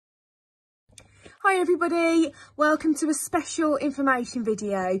Hi everybody, welcome to a special information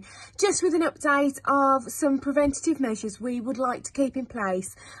video, just with an update of some preventative measures we would like to keep in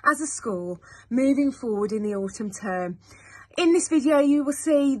place as a school moving forward in the autumn term. In this video you will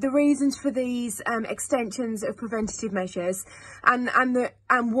see the reasons for these extensions of preventative measures and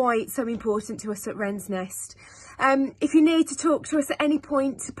why it's so important to us at Wren's Nest. If you need to talk to us at any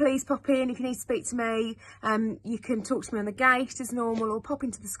point, please pop in. If you need to speak to me, you can talk to me on the gate as normal or pop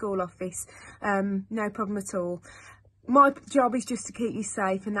into the school office, no problem at all. My job is just to keep you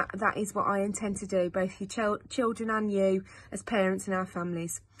safe, and that is what I intend to do, both your children and you as parents and our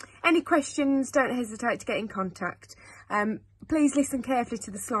families. Any questions, don't hesitate to get in contact. Please listen carefully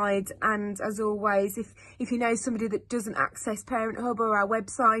to the slides, and as always, if you know somebody that doesn't access Parent Hub or our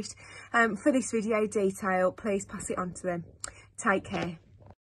website for this video detail, please pass it on to them. Take care.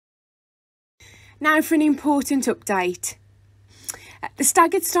 Now for an important update. The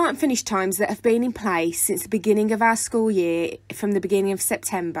staggered start and finish times that have been in place since the beginning of our school year, from the beginning of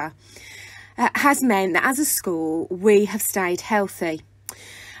September, has meant that as a school we have stayed healthy.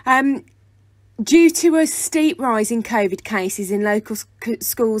 Due to a steep rise in COVID cases in local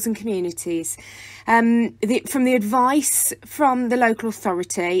schools and communities, from the advice from the local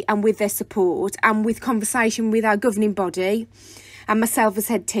authority and with their support and with conversation with our governing body and myself as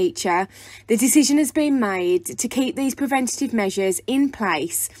head teacher, the decision has been made to keep these preventative measures in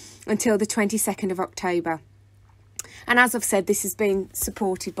place until the 22nd of October. And as I've said, this has been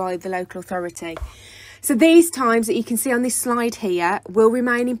supported by the local authority. So these times that you can see on this slide here will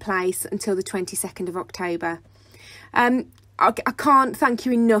remain in place until the 22nd of October. I can't thank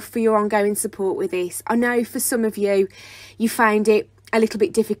you enough for your ongoing support with this. I know for some of you, you found it a little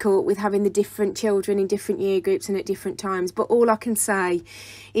bit difficult with having the different children in different year groups and at different times. But all I can say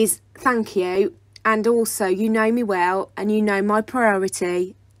is thank you. And also, you know me well, and you know my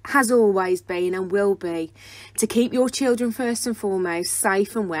priority has always been and will be to keep your children first and foremost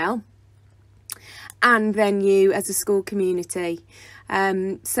safe and well, and then you as a school community.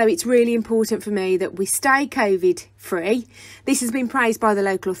 So it's really important for me that we stay COVID free. This has been praised by the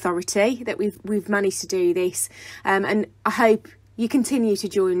local authority that we've managed to do this, and I hope you continue to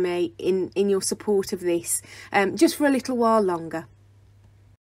join me in your support of this, just for a little while longer.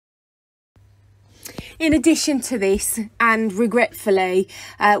 In addition to this, and regretfully,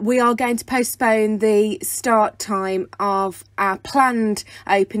 we are going to postpone the start time of our planned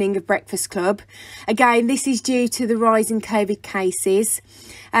opening of Breakfast Club. Again, this is due to the rise in COVID cases,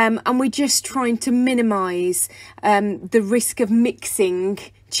 and we're just trying to minimise the risk of mixing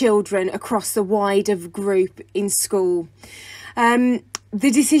children across the wider group in school. The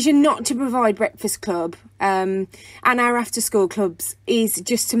decision not to provide Breakfast Club and our after school clubs is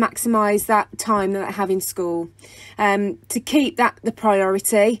just to maximise that time that I have in school, to keep that the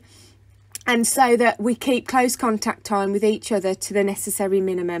priority, and so that we keep close contact time with each other to the necessary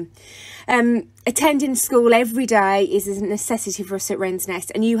minimum. Attending school every day is a necessity for us at Wren's Nest,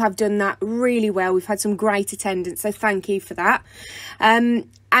 and you have done that really well. We've had some great attendance, so thank you for that. And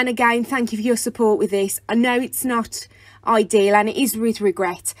again, thank you for your support with this. I know it's not ideal and it is with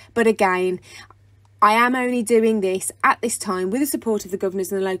regret, but again, I am only doing this at this time with the support of the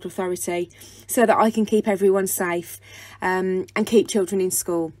governors and the local authority so that I can keep everyone safe and keep children in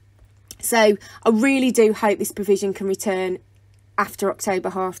school. So I really do hope this provision can return after October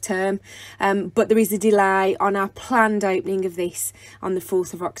half term, but there is a delay on our planned opening of this on the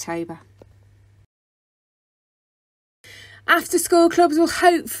 4th of October. After school clubs will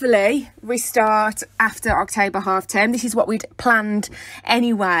hopefully restart after October half term. This is what we'd planned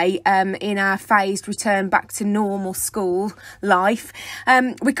anyway, in our phased return back to normal school life.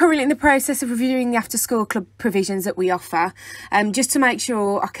 We're currently in the process of reviewing the after school club provisions that we offer, just to make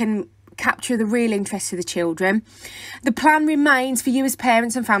sure I can capture the real interest of the children. The plan remains for you as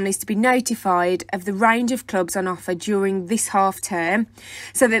parents and families to be notified of the range of clubs on offer during this half term,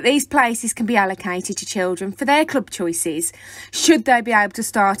 so that these places can be allocated to children for their club choices, should they be able to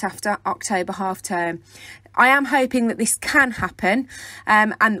start after October half term. I am hoping that this can happen,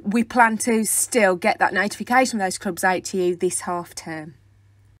 and we plan to still get that notification of those clubs out to you this half term.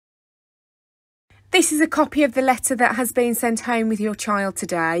 This is a copy of the letter that has been sent home with your child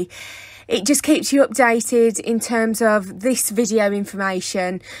today. It just keeps you updated in terms of this video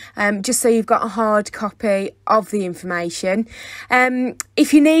information, just so you've got a hard copy of the information.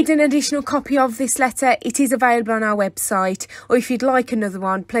 If you need an additional copy of this letter, it is available on our website, or if you'd like another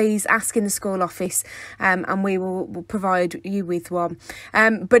one, please ask in the school office, and we will provide you with one.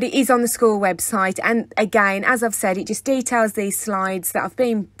 But it is on the school website, and again, as I've said, it just details these slides that I've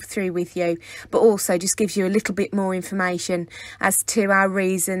been through with you, but also just gives you a little bit more information as to our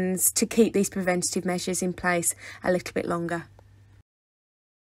reasons to keep keep these preventative measures in place a little bit longer.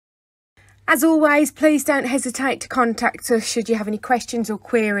 As always, please don't hesitate to contact us should you have any questions or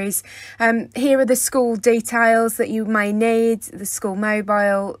queries. Here are the school details that you may need, the school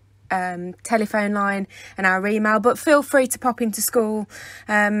mobile, telephone line and our email, but feel free to pop into school,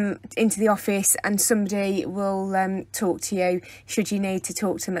 into the office, and somebody will talk to you should you need to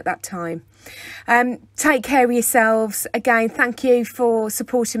talk to them at that time. Take care of yourselves. Again, thank you for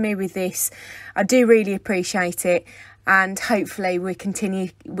supporting me with this. I do really appreciate it, and hopefully we can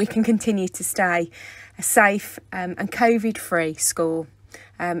continue to stay a safe and COVID-free school,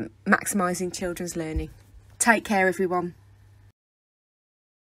 maximising children's learning. Take care, everyone.